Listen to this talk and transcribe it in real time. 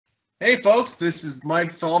Hey folks, this is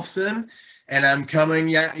Mike Tholfsen, and I'm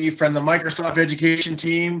coming at you from the Microsoft Education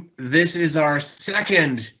team. This is our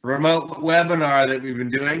second remote webinar that we've been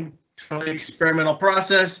doing. Totally experimental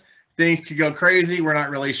process. Things could go crazy. We're not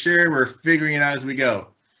really sure. We're figuring it out as we go.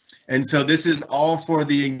 And so this is all for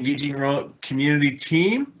the Engaging Remote Community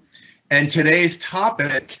team. And today's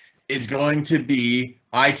topic is going to be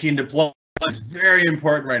IT and deployment. It's very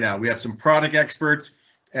important right now. We have some product experts,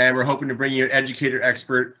 and we're hoping to bring you an educator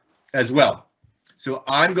expert as well. So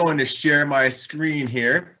I'm going to share my screen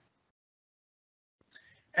here.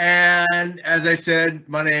 And as I said,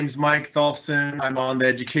 my name is Mike Tholfsen. I'm on the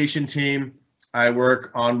education team. I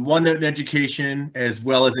work on OneNote in education as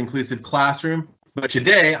well as Inclusive Classroom. But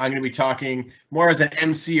today I'm going to be talking more as an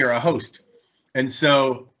MC or a host. And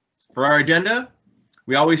so for our agenda,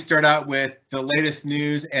 we always start out with the latest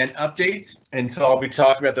news and updates. And so I'll be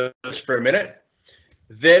talking about those for a minute.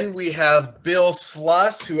 Then we have Bill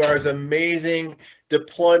Sluss, who is an amazing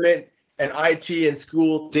deployment and IT and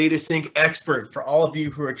school data sync expert. For all of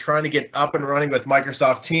you who are trying to get up and running with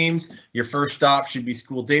Microsoft Teams, your first stop should be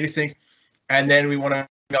school data sync. And then we want to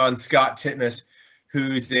bring on Scott Titmas,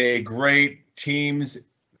 who's a great Teams,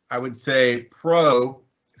 I would say, pro,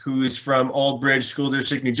 who's from Old Bridge School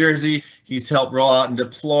District, New Jersey. He's helped roll out and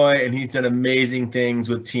deploy, and he's done amazing things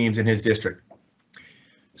with Teams in his district.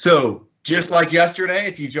 So, just like yesterday,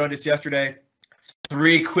 if you joined us yesterday,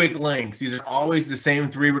 3 quick links. These are always the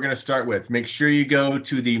same 3 we're going to start with. Make sure you go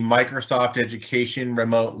to the Microsoft Education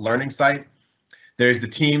Remote Learning site. There's the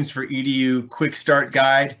Teams for EDU Quick Start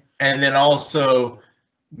Guide. And then also,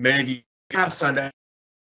 many of you have signed up.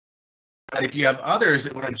 If you have others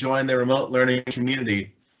that want to join the remote learning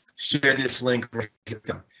community, share this link. In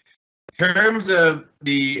terms of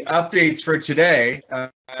the updates for today,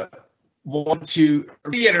 want to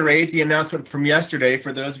reiterate the announcement from yesterday.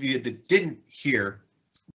 For those of you that didn't hear,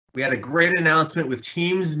 we had a great announcement with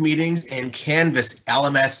Teams meetings and Canvas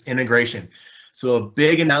LMS integration. So a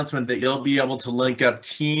big announcement that you'll be able to link up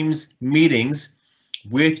Teams meetings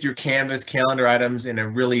with your Canvas calendar items in a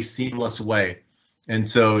really seamless way. And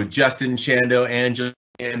so Justin Chando, Angela,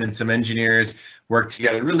 and some engineers worked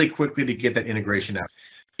together really quickly to get that integration out.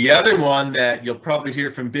 The other one that you'll probably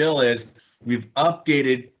hear from Bill is we've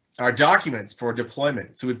updated our documents for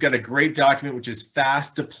deployment. So we've got a great document, which is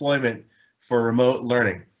fast deployment for remote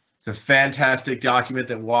learning. It's a fantastic document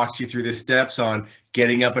that walks you through the steps on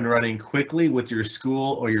getting up and running quickly with your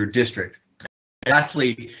school or your district.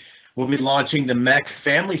 Lastly, we'll be launching the MEC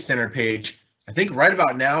Family Center page, I think right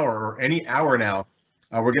about now or any hour now.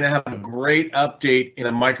 We're going to have a great update in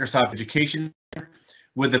the Microsoft Education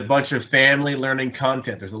with a bunch of family learning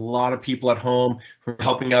content. There's a lot of people at home who are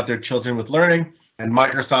helping out their children with learning. And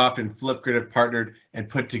Microsoft and Flipgrid have partnered and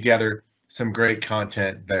put together some great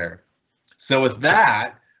content there. So with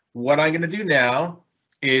that, what I'm going to do now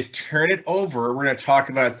is turn it over. We're going to talk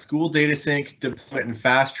about school data sync, deployment, and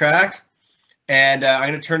fast track. And I'm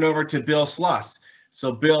going to turn it over to Bill Sluss.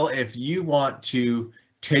 So Bill, if you want to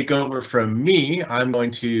take over from me, I'm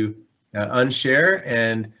going to unshare,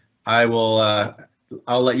 and I will.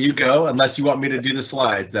 I'll let you go unless you want me to do the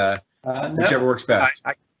slides. Whichever works best.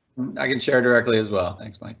 I can share directly as well.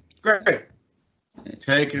 Thanks, Mike. Great.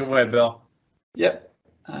 Take it away, Bill. Yep.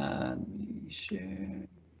 Let me share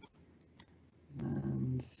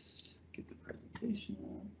and get the presentation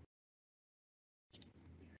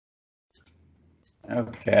on.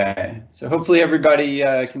 Okay, so hopefully everybody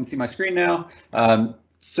can see my screen now.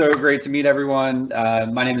 So great to meet everyone.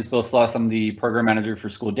 My name is Bill Sluss. I'm the program manager for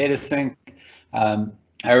School Data Sync.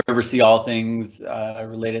 I oversee all things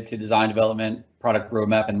related to design development, product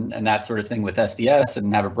roadmap, and that sort of thing with SDS,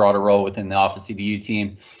 and have a broader role within the Office EDU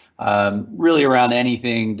team, really around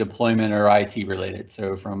anything deployment or IT related.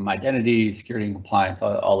 So from identity, security, and compliance,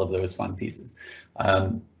 all of those fun pieces.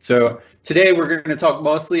 So today we're going to talk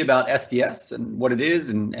mostly about SDS and what it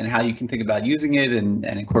is and how you can think about using it and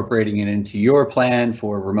incorporating it into your plan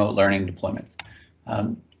for remote learning deployments.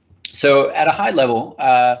 So at a high level,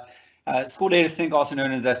 School Data Sync, also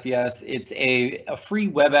known as SDS, it's a free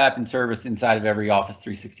web app and service inside of every Office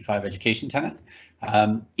 365 education tenant.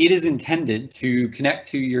 It is intended to connect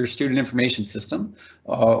to your student information system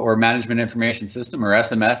or management information system, or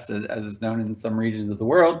SMS as it's known in some regions of the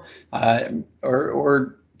world,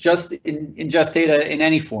 or just ingest data in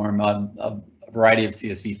any form, a variety of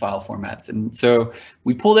CSV file formats. And so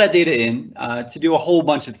we pull that data in to do a whole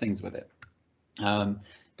bunch of things with it.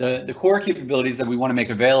 The core capabilities that we want to make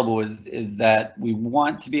available is that we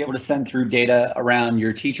want to be able to send through data around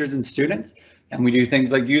your teachers and students, and we do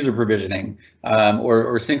things like user provisioning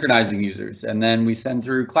or synchronizing users, and then we send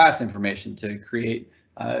through class information to create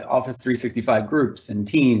Office 365 groups and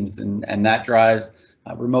teams, and that drives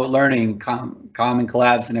remote learning, common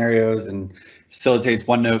collab scenarios, and facilitates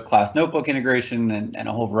OneNote class notebook integration and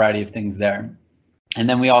a whole variety of things there. And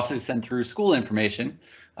then we also send through school information,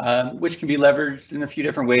 which can be leveraged in a few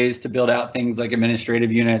different ways to build out things like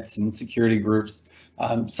administrative units and security groups.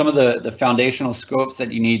 Some of the foundational scopes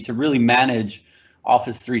that you need to really manage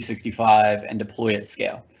Office 365 and deploy at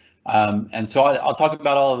scale. And so I'll talk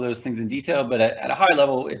about all of those things in detail, but at a high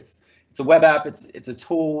level, it's a web app. It's a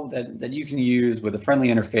tool that you can use with a friendly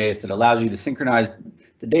interface that allows you to synchronize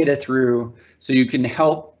the data through, so you can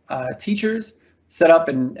help teachers set up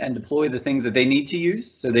and deploy the things that they need to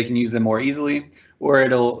use so they can use them more easily, or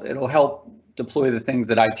it'll help deploy the things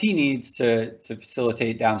that IT needs to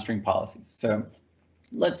facilitate downstream policies. So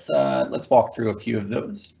let's walk through a few of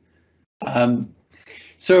those.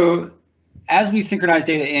 So as we synchronize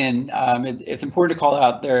data in, it's important to call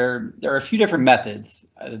out there are a few different methods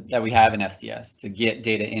that we have in SDS to get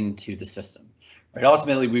data into the system. Right?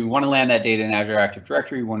 Ultimately, we want to land that data in Azure Active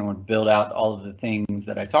Directory. We want to build out all of the things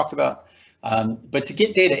that I talked about. But to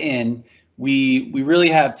get data in, we really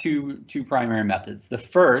have two primary methods. The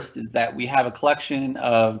first is that we have a collection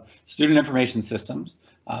of student information systems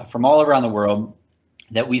from all around the world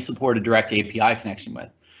that we support a direct API connection with.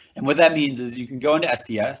 And what that means is you can go into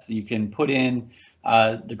SDS, you can put in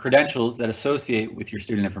the credentials that associate with your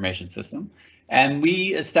student information system, and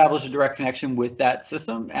we establish a direct connection with that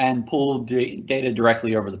system and pull data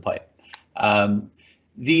directly over the pipe.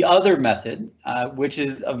 The other method, which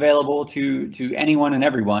is available to anyone and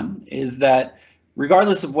everyone, is that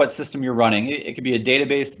regardless of what system you're running, it could be a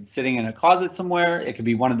database that's sitting in a closet somewhere. It could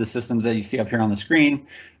be one of the systems that you see up here on the screen.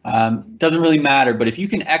 Doesn't really matter, but if you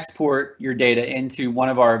can export your data into one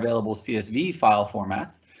of our available CSV file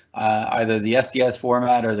formats, either the SDS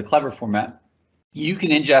format or the Clever format, you can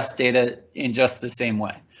ingest data in just the same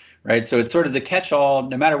way, right? So it's sort of the catch-all.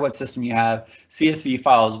 No matter what system you have, CSV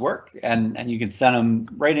files work, and you can send them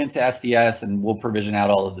right into SDS, and we'll provision out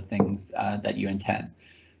all of the things that you intend.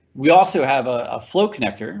 We also have a flow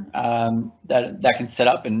connector that can set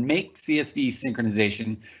up and make CSV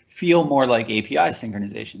synchronization feel more like API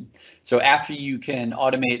synchronization. So after you can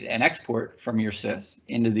automate an export from your sys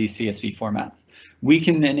into these CSV formats, we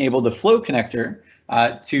can enable the flow connector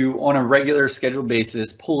to, on a regular scheduled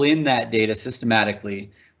basis, pull in that data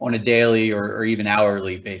systematically on a daily or even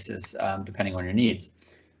hourly basis, depending on your needs.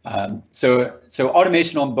 So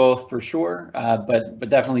automation on both for sure, but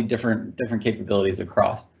definitely different capabilities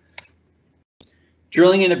across.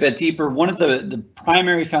 Drilling in a bit deeper, one of the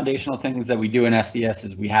primary foundational things that we do in SDS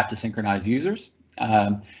is we have to synchronize users.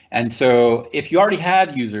 And so if you already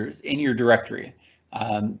have users in your directory,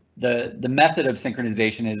 the method of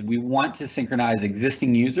synchronization is we want to synchronize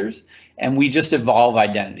existing users, and we just evolve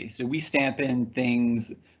identity. So we stamp in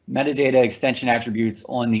things, metadata extension attributes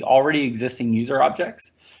on the already existing user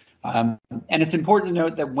objects. And it's important to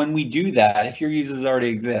note that when we do that, if your users already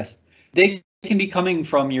exist, they can be coming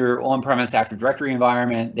from your on-premise Active Directory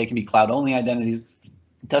environment. They can be cloud-only identities.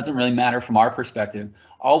 It doesn't really matter from our perspective.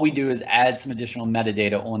 All we do is add some additional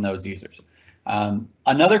metadata on those users.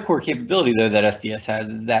 Another core capability, though, that SDS has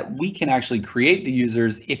is that we can actually create the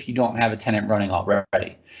users if you don't have a tenant running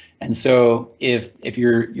already. And so if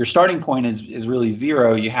your starting point is really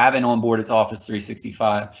zero, you haven't onboarded to Office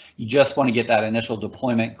 365, you just want to get that initial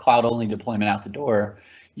deployment, cloud-only deployment out the door,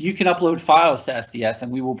 you can upload files to SDS,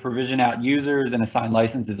 and we will provision out users and assign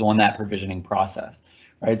licenses on that provisioning process,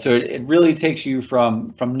 right? So it really takes you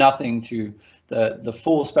from nothing to the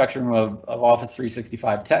full spectrum of Office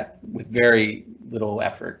 365 tech with very little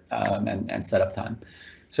effort and setup time.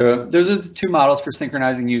 So those are the two models for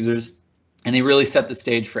synchronizing users, and they really set the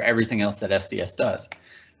stage for everything else that SDS does.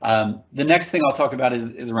 The next thing I'll talk about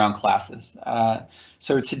is around classes.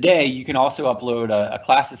 So today you can also upload a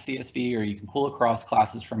classes CSV, or you can pull across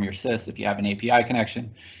classes from your sys if you have an API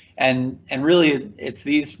connection. And really it's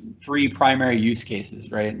these three primary use cases,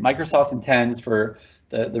 right? Microsoft intends for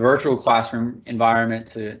the virtual classroom environment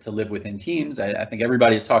to live within Teams. I think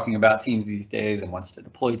everybody's talking about Teams these days and wants to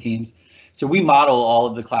deploy Teams. So we model all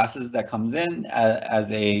of the classes that comes in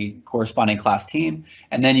as a corresponding class team,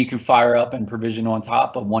 and then you can fire up and provision on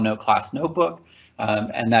top of OneNote class notebook,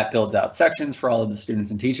 and that builds out sections for all of the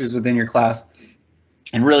students and teachers within your class.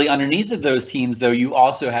 And really underneath of those teams, though, you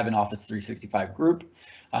also have an Office 365 group,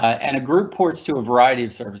 and a group ports to a variety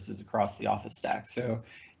of services across the Office stack. So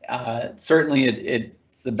certainly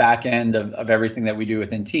it's the back end of everything that we do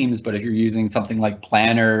within Teams, but if you're using something like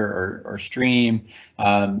Planner or Stream,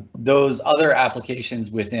 those other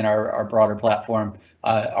applications within our broader platform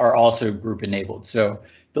are also group enabled. So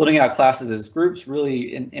building out classes as groups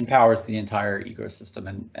really empowers the entire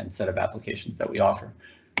ecosystem and set of applications that we offer.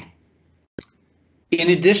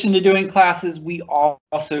 In addition to doing classes, we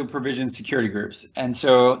also provision security groups. And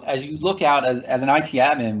so as you look out as an IT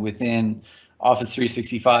admin within Office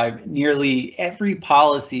 365, nearly every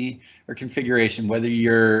policy or configuration, whether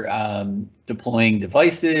you're deploying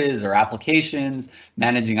devices or applications,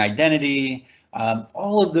 managing identity,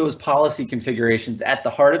 all of those policy configurations, at the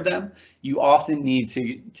heart of them, you often need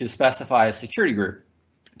to specify a security group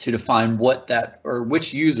to define what that or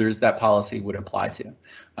which users that policy would apply to.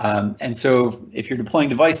 And so if you're deploying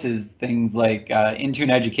devices, things like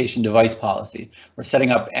Intune Education Device Policy or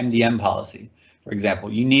setting up MDM policy, for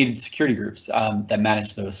example, you need security groups that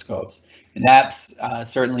manage those scopes. And apps,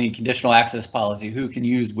 certainly conditional access policy, who can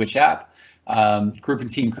use which app, group and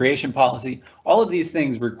team creation policy, all of these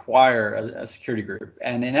things require a security group.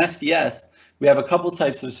 And in SDS, we have a couple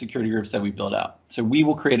types of security groups that we build out. So we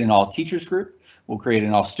will create an all teachers group, we'll create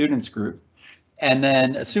an all students group, and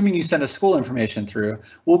then assuming you send us school information through,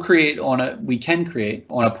 we can create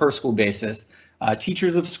on a per school basis,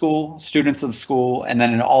 teachers of school, students of school, and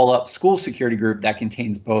then an all up school security group that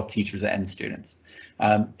contains both teachers and students.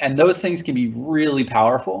 And those things can be really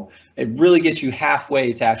powerful. It really gets you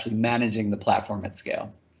halfway to actually managing the platform at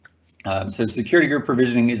scale. So security group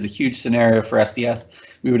provisioning is a huge scenario for SDS.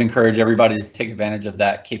 We would encourage everybody to take advantage of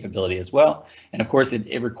that capability as well. And of course,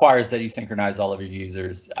 it requires that you synchronize all of your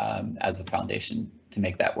users as a foundation to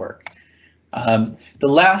make that work. The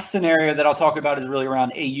last scenario that I'll talk about is really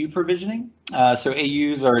around AU provisioning. So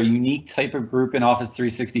AUs are a unique type of group in Office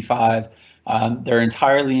 365. They're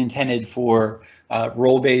entirely intended for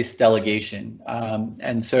role-based delegation.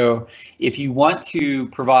 And so if you want to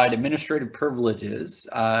provide administrative privileges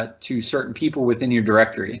to certain people within your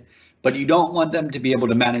directory, but you don't want them to be able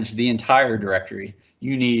to manage the entire directory,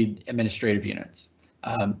 you need administrative units.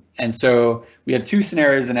 And so we have two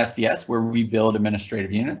scenarios in SDS where we build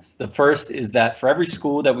administrative units. The first is that for every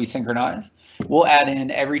school that we synchronize, we'll add in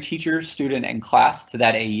every teacher, student, and class to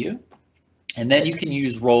that AU. And then you can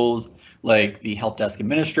use roles like the help desk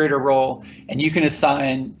administrator role, and you can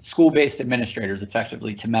assign school-based administrators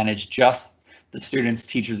effectively to manage just the students,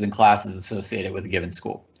 teachers, and classes associated with a given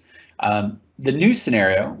school. The new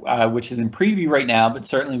scenario, which is in preview right now, but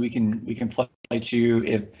certainly we can play to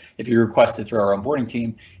you if you request it through our onboarding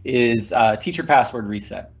team, is teacher password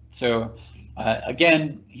reset. So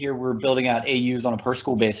again, here we're building out AUs on a per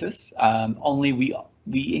school basis. Only we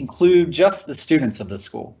include just the students of the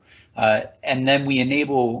school. And then we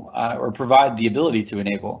enable or provide the ability to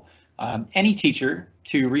enable any teacher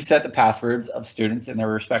to reset the passwords of students in their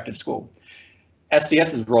respective school.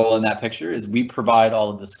 SDS's role in that picture is we provide all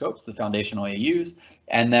of the scopes, the foundational AUs,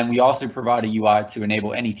 and then we also provide a UI to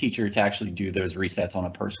enable any teacher to actually do those resets on a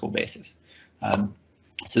per school basis.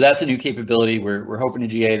 So that's a new capability. We're hoping to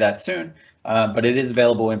GA that soon, but it is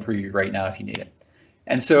available in preview right now if you need it.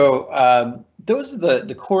 And so those are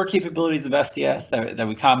the core capabilities of SDS that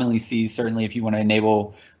we commonly see, certainly if you want to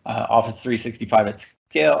enable Office 365 at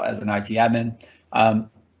scale as an IT admin.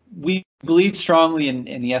 We believe strongly in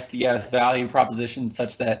the SDS value proposition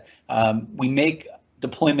such that we make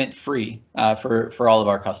deployment free for all of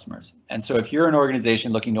our customers. And so if you're an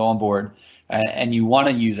organization looking to onboard and you want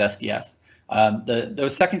to use SDS,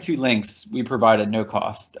 those second two links we provide at no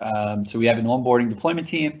cost. So we have an onboarding deployment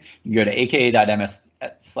team. You can go to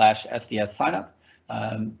aka.ms/SDS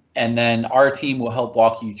signup, and then our team will help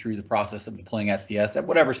walk you through the process of deploying SDS at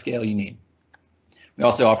whatever scale you need. We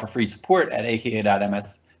also offer free support at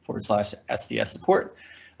aka.ms/SDS support.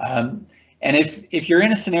 And if you're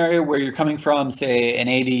in a scenario where you're coming from, say, an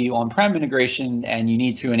AD on-prem integration and you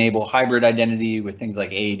need to enable hybrid identity with things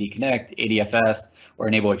like AAD Connect, ADFS, or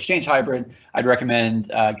enable Exchange Hybrid, I'd recommend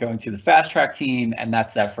going to the Fast Track team, and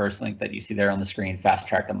that's that first link that you see there on the screen,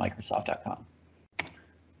 fasttrack.microsoft.com.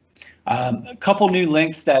 A couple new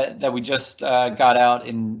links that we just got out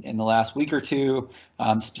in the last week or two,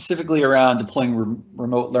 specifically around deploying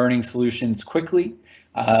remote learning solutions quickly.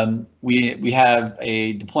 We have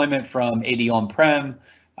a deployment from AD on-prem.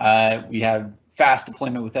 We have fast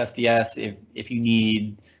deployment with SDS if you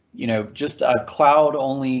need, just a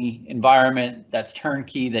cloud-only environment that's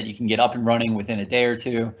turnkey that you can get up and running within a day or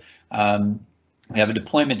two. We have a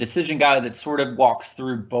deployment decision guide that sort of walks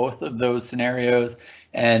through both of those scenarios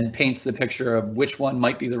and paints the picture of which one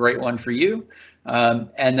might be the right one for you.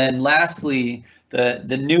 And then lastly,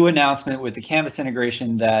 the new announcement with the Canvas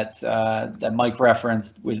integration that that Mike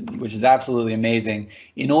referenced, which is absolutely amazing.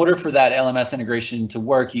 In order for that LMS integration to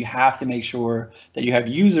work, you have to make sure that you have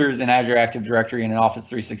users in Azure Active Directory and in Office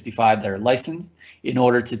 365 that are licensed in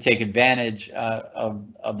order to take advantage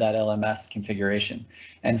of that LMS configuration.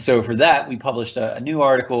 And so for that, we published a new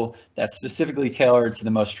article that's specifically tailored to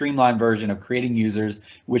the most streamlined version of creating users,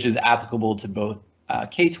 which is applicable to both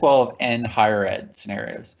K-12 and higher ed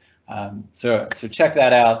scenarios. So check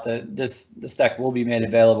that out. This deck will be made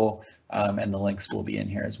available, and the links will be in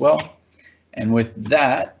here as well. And with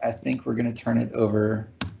that, I think we're going to turn it over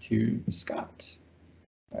to Scott.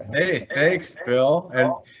 Hey, thanks, Bill.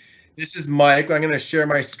 And this is Mike. I'm going to share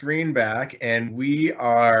my screen back, and we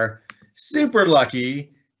are super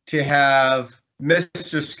lucky to have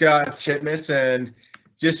Mr. Scott Titmas. And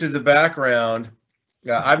just as a background,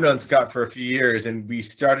 I've known Scott for a few years, and we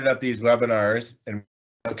started up these webinars. And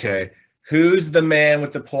okay, who's the man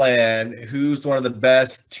with the plan? Who's one of the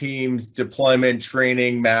best teams deployment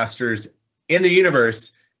training masters in the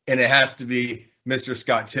universe? And it has to be Mr.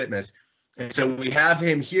 Scott Titmas. And so we have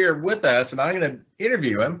him here with us, and I'm going to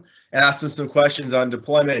interview him and ask him some questions on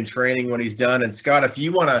deployment and training when he's done. And Scott, if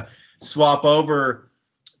you want to swap over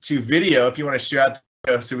to video, if you want to share out the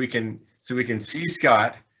video so we can see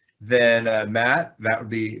Scott, then Matt, that would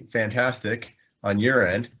be fantastic on your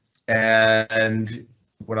end. And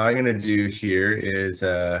what I'm going to do here is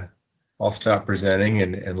I'll stop presenting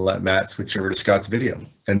and let Matt switch over to Scott's video.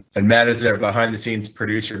 And Matt is our behind the scenes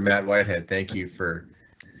producer, Matt Whitehead. Thank you for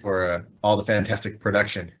all the fantastic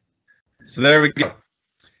production. So there we go.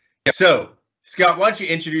 So Scott, why don't you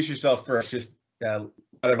introduce yourself first? Just let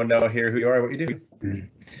everyone know here who you are, what you do.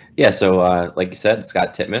 Yeah, so like you said,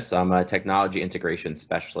 Scott Titmas. I'm a technology integration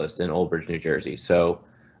specialist in Old Bridge, New Jersey. So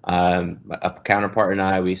a counterpart and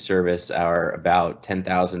I, we service our about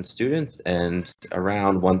 10,000 students and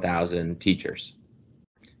around 1,000 teachers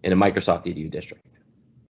in a Microsoft EDU district.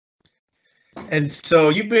 And so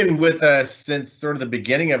you've been with us since sort of the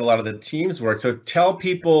beginning of a lot of the teams work. So tell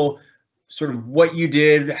people sort of what you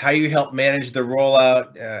did, how you helped manage the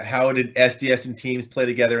rollout, how did SDS and teams play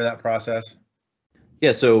together in that process?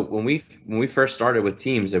 Yeah, so when we first started with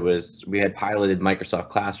Teams, we had piloted Microsoft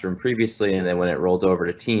Classroom previously, and then when it rolled over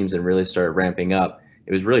to Teams and really started ramping up,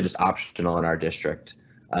 it was really just optional in our district.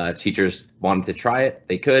 If teachers wanted to try it,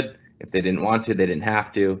 they could. If they didn't want to, they didn't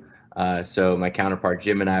have to. So my counterpart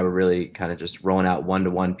Jim and I were really kind of just rolling out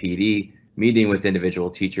one-to-one PD, meeting with individual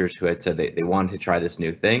teachers who had said they wanted to try this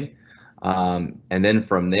new thing. And then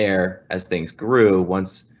from there, as things grew,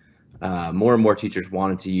 once more and more teachers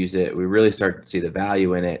wanted to use it, we really started to see the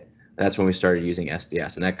value in it. That's when we started using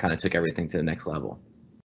SDS, and that kind of took everything to the next level.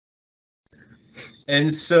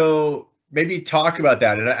 And so maybe talk about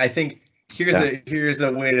that. And I think here's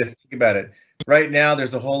a way to think about it. Right now,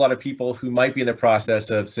 there's a whole lot of people who might be in the process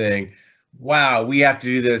of saying, wow, we have to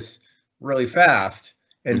do this really fast.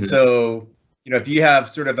 And so, you know, if you have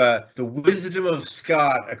sort of the wisdom of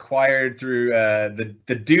Scott acquired through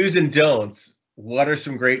the do's and don'ts, what are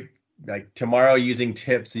some great like tomorrow using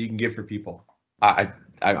tips that you can give for people? I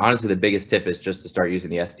honestly, the biggest tip is just to start using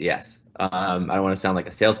the SDS. I don't want to sound like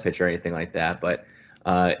a sales pitch or anything like that, but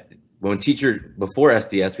before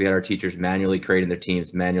SDS, we had our teachers manually creating their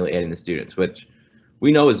teams, manually adding the students, which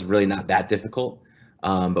we know is really not that difficult.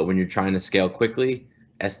 But when you're trying to scale quickly,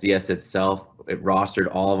 SDS itself, it rostered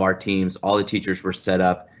all of our teams, all the teachers were set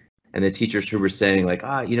up, and the teachers who were saying like,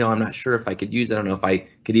 you know, I'm not sure if I could use it, I don't know if I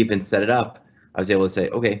could even set it up. I was able to say,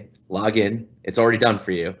 okay, log in, it's already done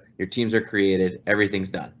for you. Your teams are created, everything's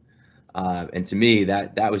done. And to me,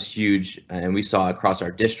 that was huge. And we saw across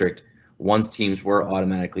our district, once teams were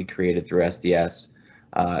automatically created through SDS,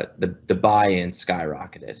 the buy-in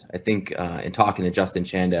skyrocketed. I think in talking to Justin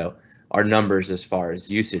Chando, our numbers as far as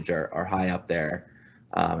usage are high up there.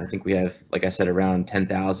 I think we have, like I said, around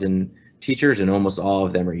 10,000 teachers, and almost all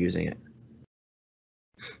of them are using it.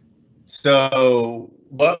 So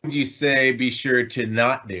what would you say be sure to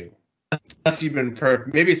not do? Unless you've been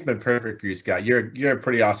perfect, maybe it's been perfect for you, Scott. You're a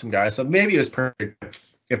pretty awesome guy, so maybe it was perfect.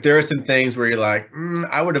 If there are some things where you're like,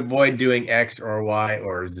 I would avoid doing X or Y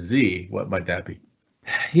or Z, what might that be?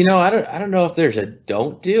 You know, I don't know if there's a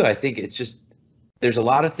don't do. I think it's just there's a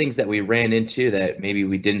lot of things that we ran into that maybe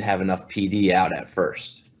we didn't have enough PD out at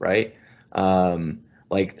first, right?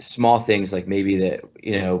 Like small things like maybe that,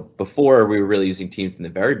 you know, before we were really using Teams in the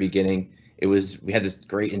very beginning, we had this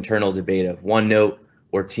great internal debate of OneNote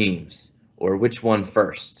or Teams or which one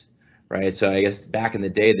first, right? So I guess back in the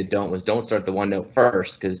day, the don't start the OneNote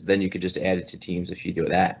first, because then you could just add it to Teams if you do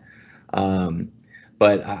that.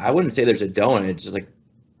 But I wouldn't say there's a don't. It's just like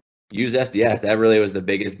use SDS. That really was the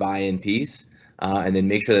biggest buy-in piece. and then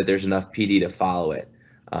make sure that there's enough PD to follow it.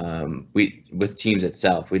 With Teams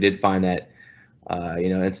itself, we did find that,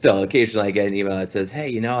 and still occasionally I get an email that says,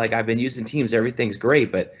 hey, like I've been using Teams, everything's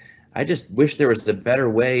great, but I just wish there was a better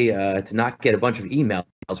way to not get a bunch of emails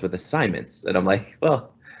with assignments. And I'm like,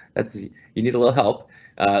 well, you need a little help.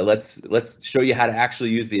 Let's show you how to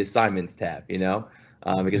actually use the assignments tab,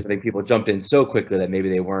 because I think people jumped in so quickly that maybe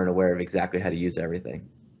they weren't aware of exactly how to use everything.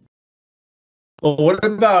 Well, what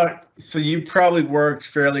about, so you probably worked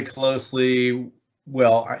fairly closely,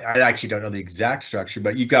 well, I actually don't know the exact structure,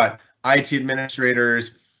 but you've got IT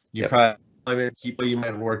administrators, you probably people you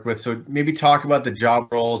might work with. So maybe talk about the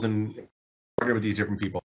job roles and working with these different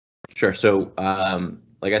people. Sure. So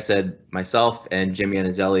like I said, myself and Jimmy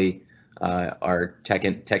Anizelli are tech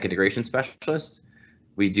integration specialists.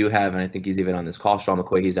 We do have, and I think he's even on this call, Sean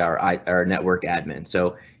McCoy, he's our network admin.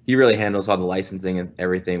 So he really handles all the licensing and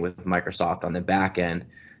everything with Microsoft on the back end.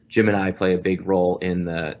 Jim and I play a big role in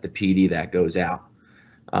the PD that goes out.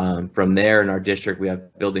 From there in our district, we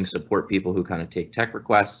have building support people who kind of take tech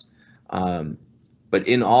requests. But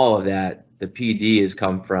in all of that, the PD has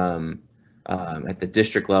come from, at the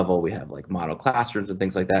district level, we have like model classrooms and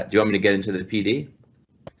things like that. Do you want me to get into the PD?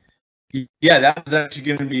 Yeah, that was actually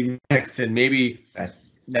going to be next, and maybe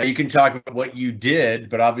now you can talk about what you did,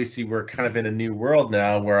 but obviously we're kind of in a new world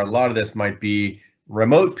now where a lot of this might be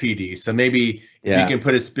remote PD. So maybe you can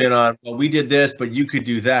put a spin on, well, we did this, but you could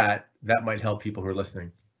do that. That might help people who are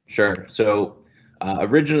listening. Sure. So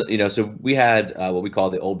originally, so we had what we call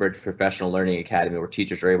the Old Bridge Professional Learning Academy, where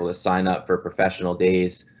teachers are able to sign up for professional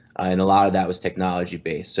days, and a lot of that was technology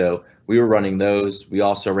based. So we were running those. We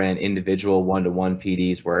also ran individual one-to-one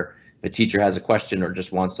PDs where if a teacher has a question or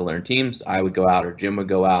just wants to learn Teams, I would go out or Jim would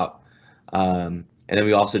go out. And then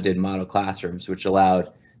we also did model classrooms, which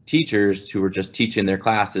allowed teachers who were just teaching their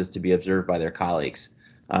classes to be observed by their colleagues.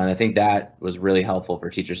 And I think that was really helpful for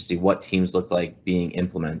teachers to see what Teams looked like being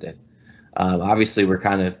implemented. Obviously, we're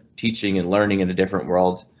kind of teaching and learning in a different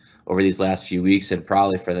world over these last few weeks and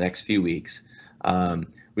probably for the next few weeks.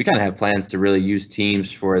 We kind of have plans to really use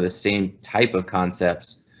Teams for the same type of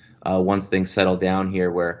concepts once things settle down here,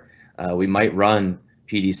 where we might run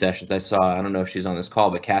PD sessions. I don't know if she's on this call,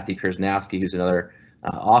 but Kathy Krasnowski, who's another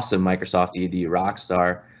awesome Microsoft EDU rock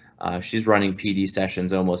star, she's running PD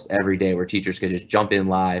sessions almost every day where teachers could just jump in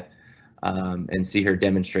live and see her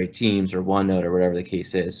demonstrate Teams or OneNote or whatever the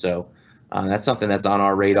case is. So that's something that's on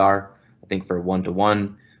our radar, I think, for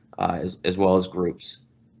one-to-one as well as groups,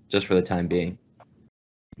 just for the time being.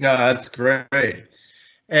 No, that's great.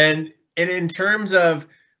 And in terms of,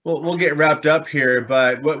 we'll get wrapped up here,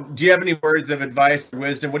 but do you have any words of advice or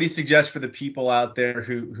wisdom? What do you suggest for the people out there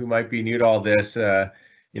who might be new to all this?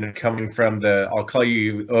 Coming from I'll call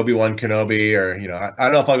you Obi-Wan Kenobi, or I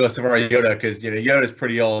don't know if I'll go so far as Yoda, because Yoda's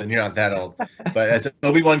pretty old and you're not that old. But as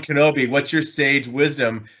Obi-Wan Kenobi, what's your sage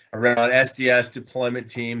wisdom around SDS deployment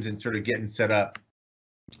teams and sort of getting set up?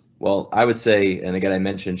 Well, I would say, and again, I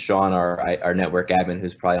mentioned Sean, our network admin,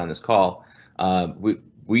 who's probably on this call.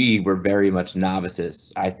 We were very much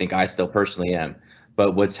novices. I think I still personally am.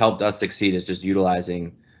 But what's helped us succeed is just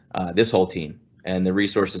utilizing this whole team and the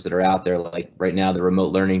resources that are out there, like right now, the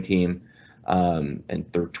remote learning team,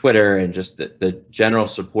 and through Twitter, and just the general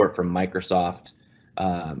support from Microsoft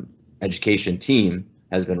education team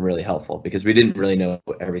has been really helpful, because we didn't really know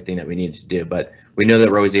everything that we needed to do, but we know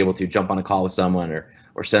that we're always able to jump on a call with someone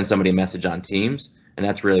or send somebody a message on Teams, and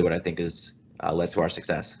that's really what I think has led to our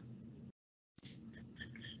success.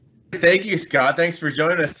 Thank you, Scott. Thanks for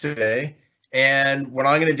joining us today. And what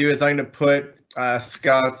I'm going to do is I'm going to put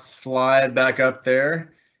Scott's slide back up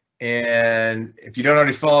there. And if you don't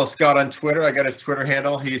already follow Scott on Twitter, I got his Twitter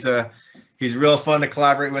handle. He's real fun to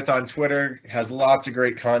collaborate with on Twitter. Has lots of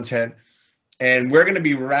great content. And we're going to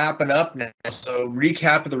be wrapping up now. So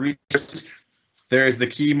recap of the resources. There's the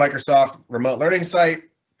key Microsoft remote learning site.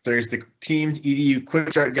 There's the Teams EDU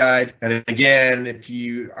Quick Start Guide. And again, if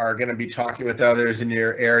you are going to be talking with others in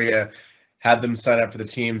your area, have them sign up for the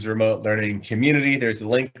Teams remote learning community. There's a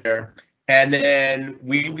link there. And then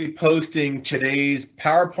we will be posting today's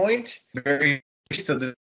PowerPoint. So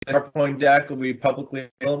the PowerPoint deck will be publicly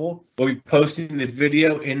available. We'll be posting the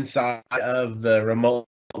video inside of the remote,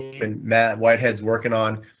 and Matt Whitehead's working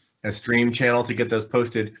on a stream channel to get those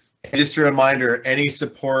posted. And just a reminder, any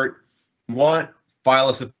support you want, file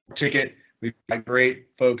a support ticket. We've got great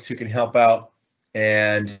folks who can help out.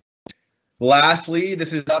 And lastly,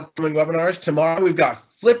 this is upcoming webinars. Tomorrow we've got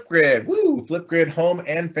Flipgrid, Flipgrid Home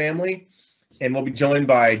and Family. And we'll be joined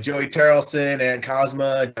by Joey Terrelson and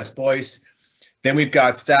Cosma, Jess Boyce. Then we've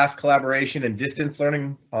got staff collaboration and distance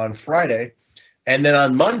learning on Friday. And then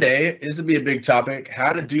on Monday, this will be a big topic,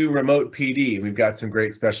 how to do remote PD. We've got some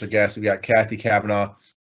great special guests. We've got Kathy Kavanaugh,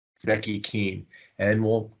 Becky Keene, and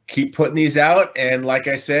we'll keep putting these out. And like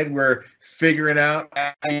I said, we're figuring out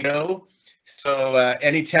how to go. So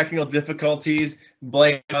any technical difficulties,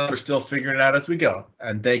 blame us. We're still figuring it out as we go.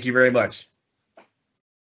 And thank you very much.